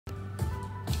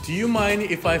Do you mind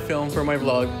if I film for my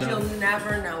vlog? You'll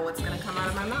never know what's gonna come out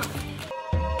of my mouth.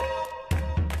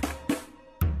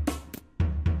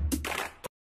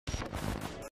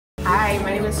 Hi,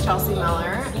 my name is Chelsea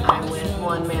Miller. I'm with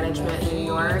One Management New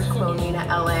York, Clonina,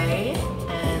 LA,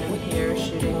 and I'm here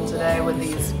shooting today with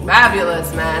these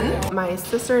fabulous men. My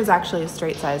sister is actually a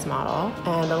straight size model,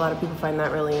 and a lot of people find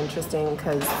that really interesting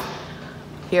because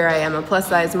here I am, a plus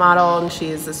size model, and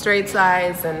she's a straight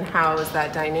size, and how is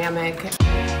that dynamic?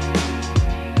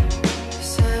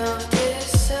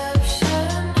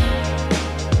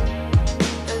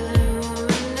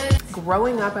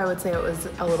 Growing up, I would say it was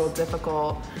a little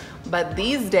difficult, but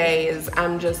these days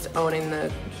I'm just owning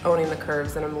the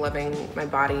curves, and I'm loving my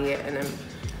body, and I'm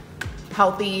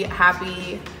healthy,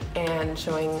 happy, and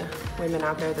showing women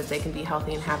out there that they can be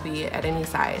healthy and happy at any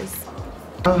size.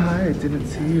 Oh hi, I didn't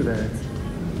see you there.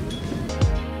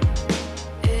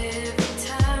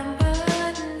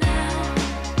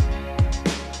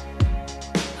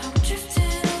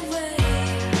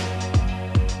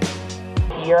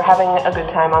 You're having a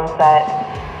good time on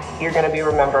set, you're going to be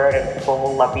remembered, and people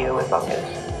will love you as long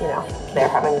as, you know, they're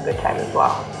having a good time as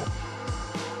well.